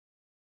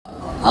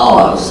Oh,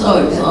 I was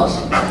so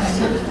exhausted.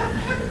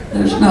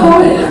 There's no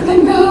way I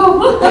can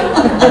go.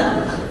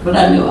 But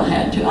I knew I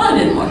had to. I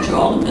didn't want you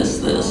all to miss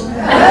this.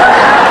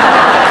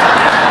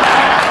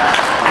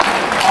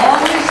 All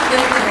these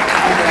things are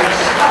others.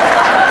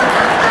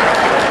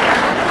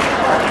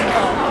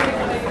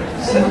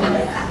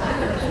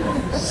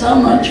 So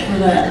much for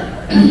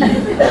that.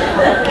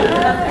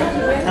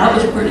 I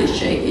was pretty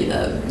shaky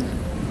though,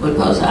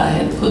 because I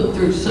had put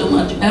through so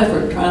much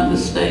effort trying to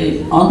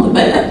stay on the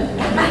bed.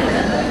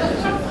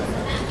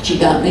 She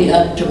got me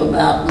up to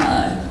about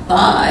my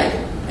thigh,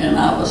 and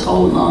I was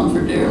holding on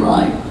for dear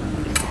life.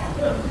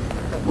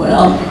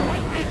 Well,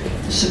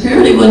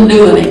 security wouldn't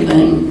do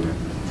anything,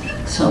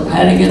 so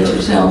Patty gets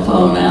her cell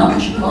phone out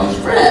and she calls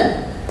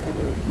Fred,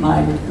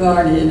 my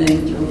guardian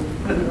angel.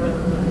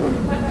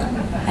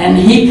 And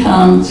he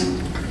comes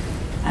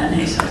and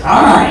he says,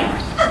 all right,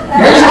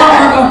 here's what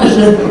we're going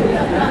to do.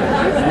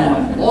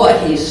 And boy,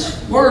 he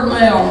swerved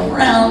me all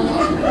around.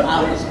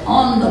 I was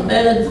on the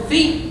bed,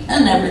 feet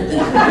and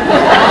everything.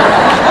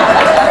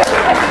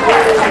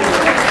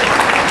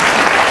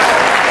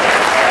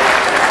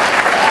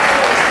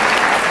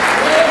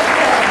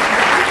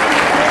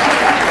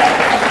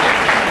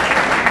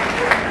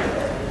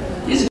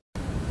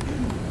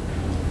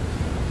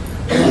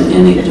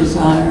 Any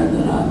desire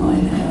that I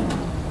might have.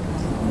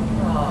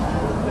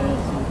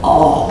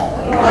 Oh.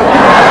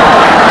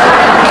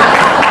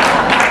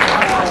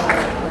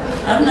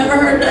 I've never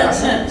heard that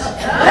since. I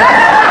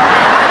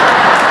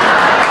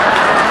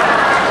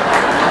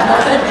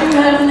bet you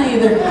haven't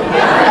either.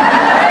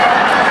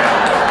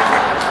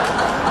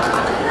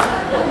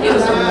 He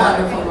was a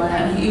wonderful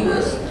man.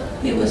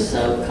 He was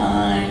so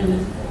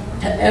kind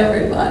to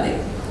everybody.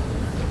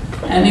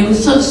 And he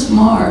was so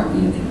smart.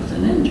 He was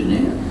an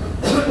engineer.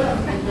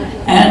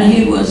 And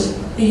he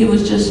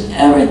was just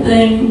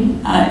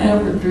everything I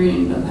ever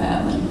dreamed of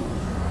having.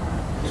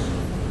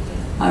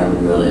 I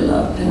really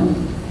loved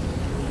him.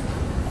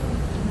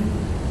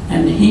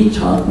 And he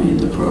taught me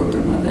the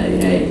program of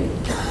AA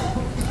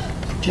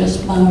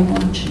just by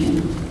watching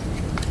him.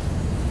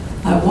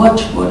 I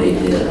watched what he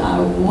did. I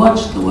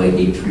watched the way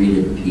he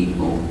treated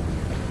people.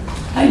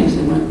 I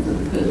usually went for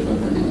the good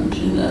looking ones,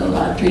 you know.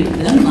 I treated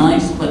them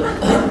nice, but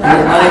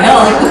everybody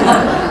else.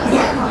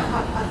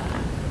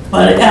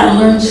 But I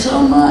learned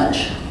so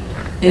much.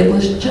 It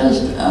was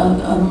just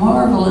a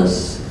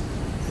marvelous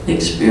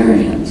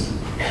experience.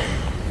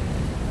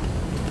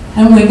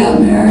 And we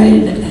got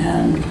married,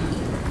 and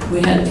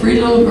we had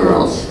 3 little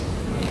girls.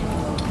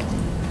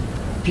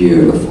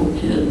 Beautiful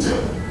kids.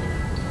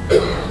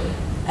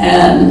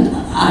 And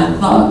I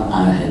thought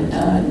I had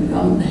died and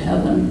gone to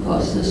heaven,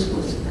 because this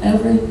was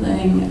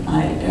everything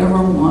I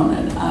ever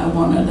wanted. I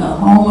wanted a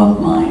home of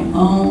my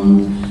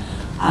own.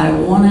 I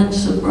wanted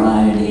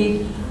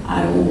sobriety.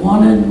 I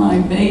wanted my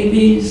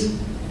babies,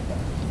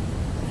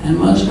 and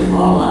most of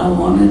all, I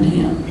wanted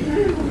him.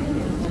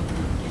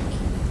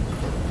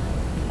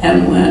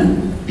 And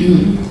when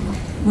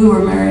we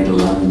were married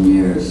 11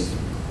 years,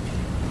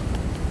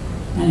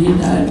 and he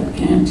died of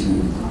cancer.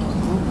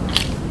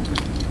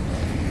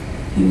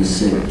 He was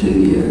sick 2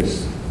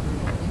 years.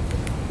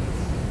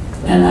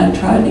 And I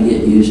tried to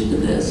get used to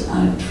this.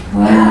 I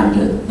tried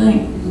to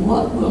think,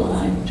 what will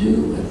I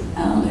do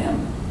without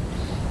him?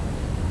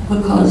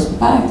 Because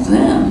back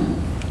then,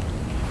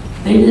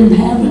 they didn't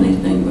have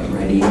anything but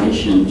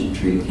radiation to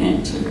treat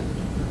cancer.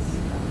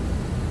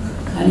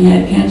 And he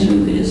had cancer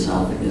of the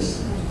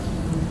esophagus.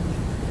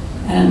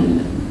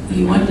 And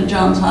he went to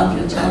Johns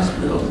Hopkins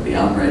Hospital to be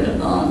operated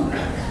on.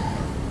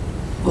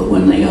 But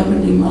when they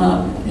opened him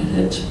up, it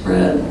had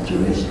spread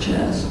through his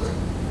chest.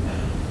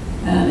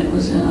 And it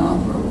was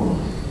inoperable.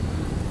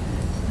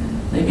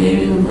 They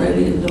gave him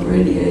the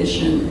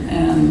radiation,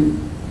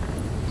 and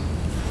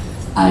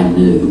I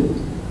knew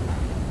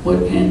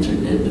what cancer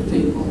did to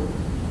people.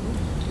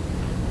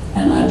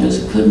 And I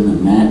just couldn't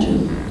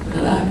imagine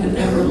that I could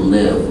ever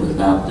live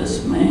without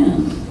this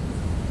man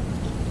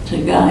to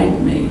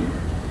guide me,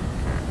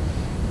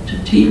 to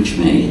teach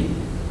me,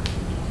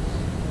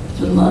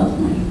 to love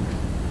me.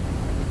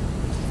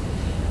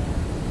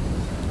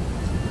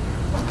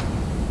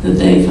 The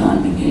day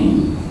finally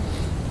came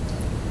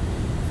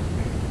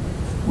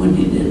when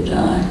he did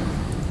die.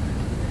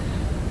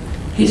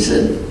 He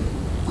said,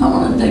 I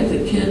want to take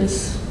the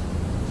kids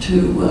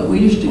to, we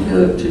used to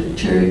go to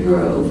Cherry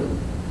Grove,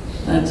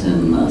 that's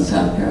in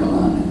South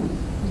Carolina.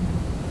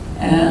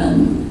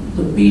 And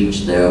the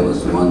beach there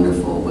was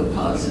wonderful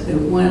because it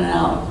went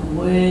out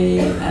way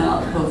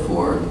out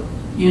before,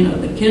 you know,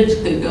 the kids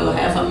could go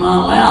half a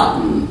mile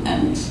out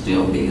and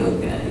still be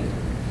okay.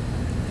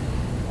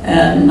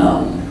 And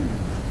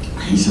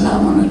he said,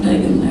 I want to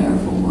take him there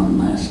for one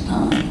last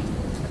time.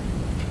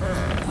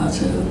 I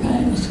said,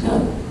 okay, let's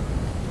go.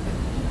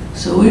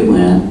 So we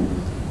went,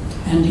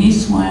 and he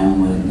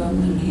swam with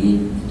them, and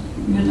he,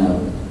 you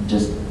know,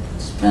 just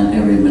spent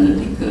every minute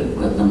he could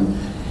with them.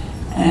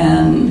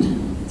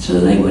 And so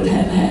they would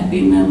have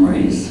happy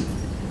memories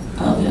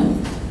of him.